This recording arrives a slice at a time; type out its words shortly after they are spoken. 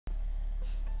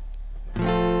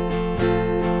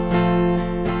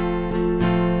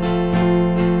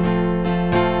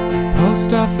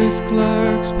office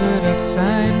clerks put up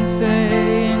signs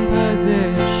saying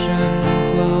position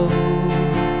closed.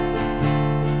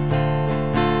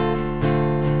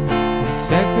 The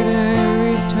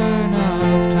secretaries turn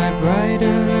off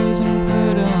typewriters and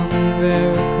put on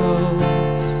their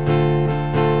coats.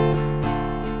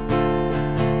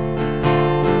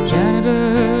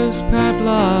 Janitors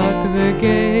padlock the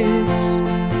gates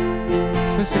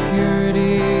for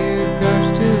security guards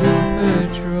to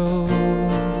patrol.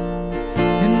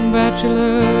 And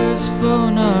bachelors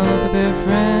phone up their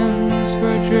friends for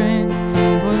a drink,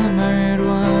 while the married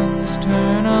ones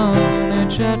turn on a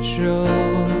chat show.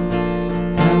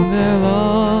 And they'll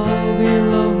all be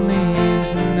lonely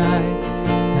tonight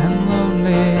and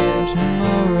lonely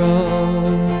tomorrow.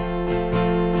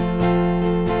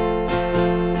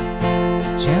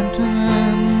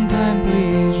 Gentlemen, time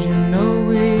please, you know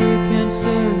we can't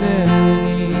serve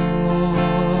anymore.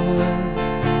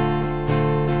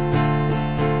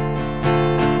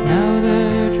 Now the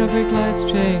traffic lights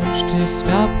change to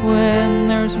stop when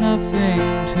there's nothing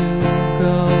to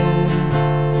go.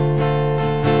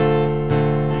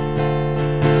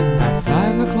 At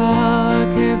 5 o'clock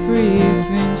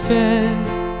everything's dead,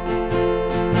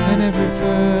 and every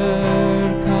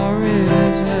third car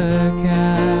is a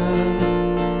cab.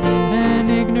 And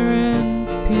ignorant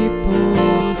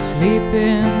people sleep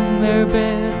in their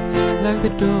bed like the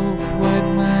doped white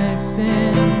mice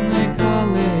in the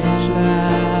college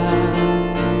lab.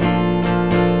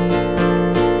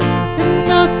 And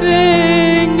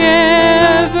nothing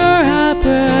ever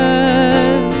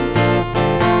happens,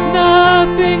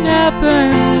 nothing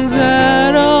happens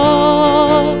at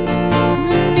all.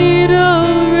 The needle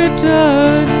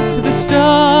returns to the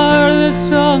start of the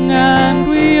song, and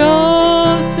we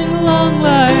all sing along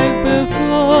like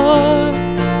before.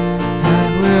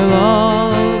 And we'll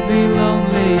all be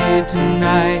lonely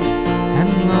tonight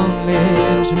and lonely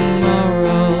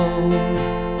tomorrow.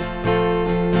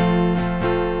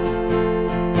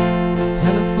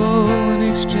 Telephone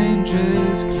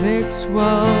exchanges clicks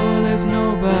while there's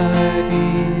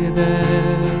nobody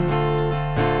there.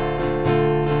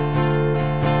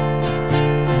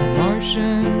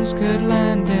 Martians could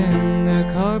land in the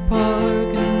car park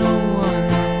and no one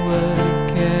would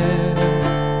care.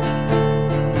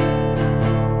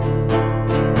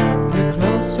 The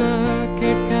closed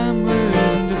circuit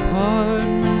cameras in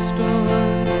department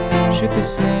stores shoot the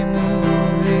same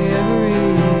movie every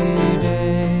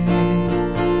day.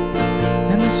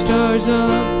 And the stars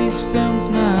of these films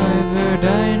neither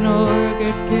die nor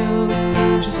get killed,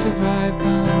 just survive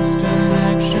constant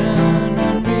action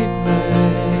on replay.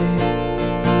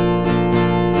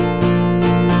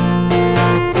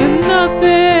 And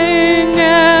nothing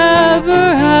ever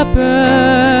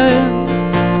happens,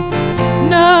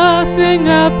 nothing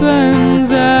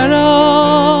happens at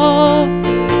all.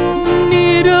 The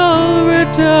needle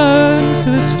returns to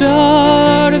the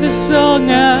start of the song,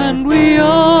 and we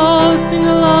all sing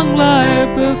along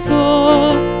like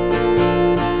before.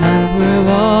 And we'll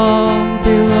all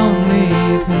be lonely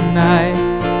tonight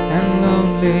and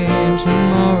lonely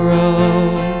tomorrow.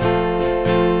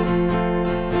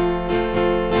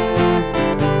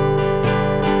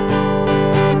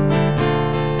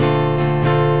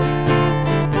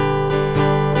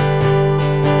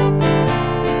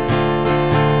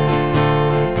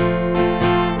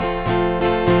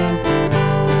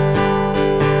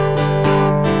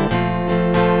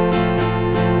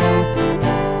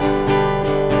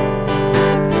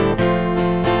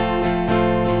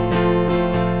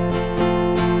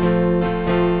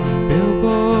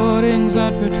 Billboardings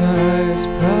advertise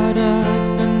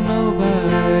products that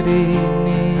nobody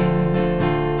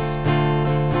needs.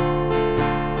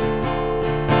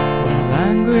 While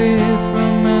angry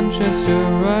from Manchester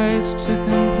rise to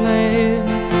complain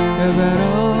about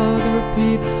all the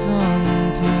repeats on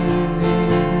TV.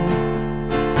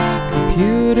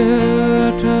 Computer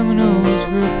terminals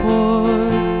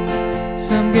report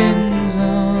some gains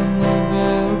on the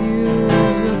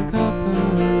values of copper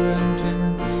and tin,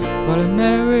 but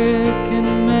American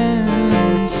men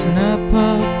snap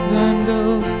up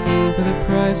vandals for the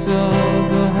price of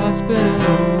a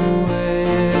hospital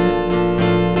wait.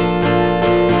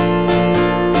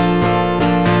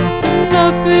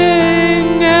 Nothing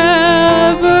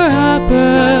ever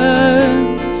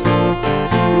happens,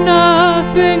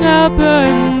 nothing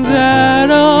happens at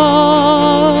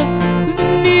all. The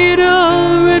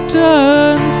needle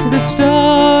returns to the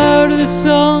start of the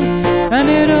song, and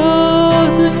it all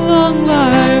sing along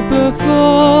like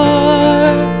before.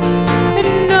 And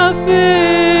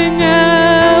nothing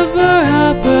ever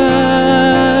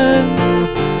happens.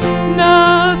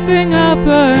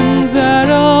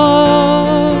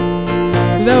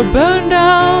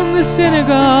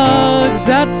 synagogues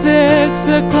at 6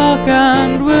 o'clock,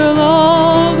 and we'll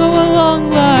all go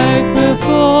along like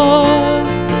before,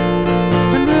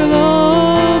 and we'll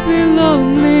all be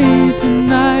lonely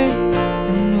tonight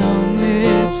and lonely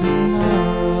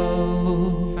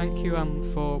tomorrow. Thank you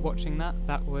for watching that.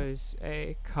 That was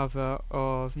a cover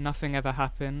of Nothing Ever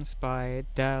Happens by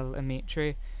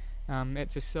Amitri.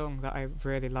 It's a song that I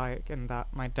really like and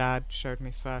that my dad showed me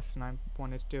first, and I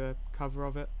wanted to do a cover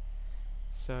of it.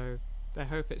 So I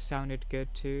hope it sounded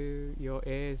good to your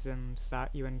ears and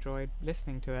that you enjoyed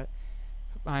listening to it.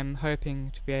 I'm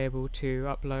hoping to be able to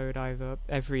upload either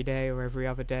every day or every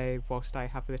other day whilst I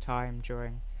have the time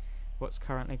during what's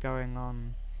currently going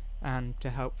on, and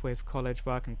to help with college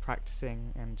work and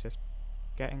practicing and just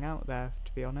getting out there,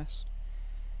 to be honest.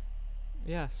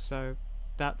 Yeah, so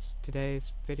that's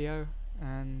today's video,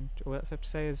 and all that's left to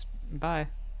say is bye.